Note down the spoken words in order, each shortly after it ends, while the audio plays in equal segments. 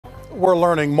We're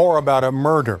learning more about a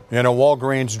murder in a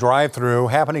Walgreens drive-thru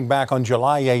happening back on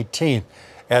July 18th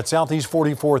at Southeast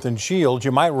 44th and Shields.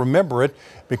 You might remember it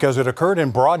because it occurred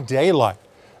in broad daylight.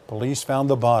 Police found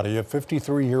the body of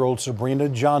 53-year-old Sabrina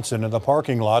Johnson in the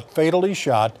parking lot, fatally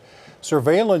shot.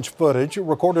 Surveillance footage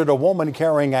recorded a woman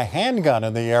carrying a handgun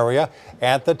in the area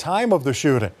at the time of the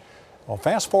shooting. Well,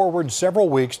 fast forward several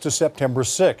weeks to September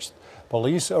 6th.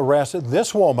 Police arrested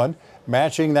this woman,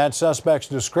 matching that suspect's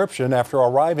description after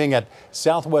arriving at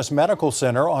Southwest Medical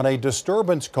Center on a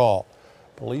disturbance call.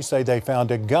 Police say they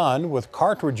found a gun with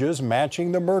cartridges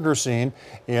matching the murder scene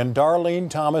in Darlene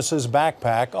Thomas's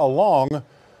backpack, along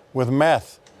with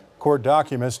meth. Court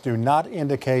documents do not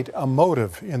indicate a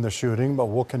motive in the shooting, but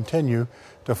we'll continue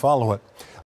to follow it.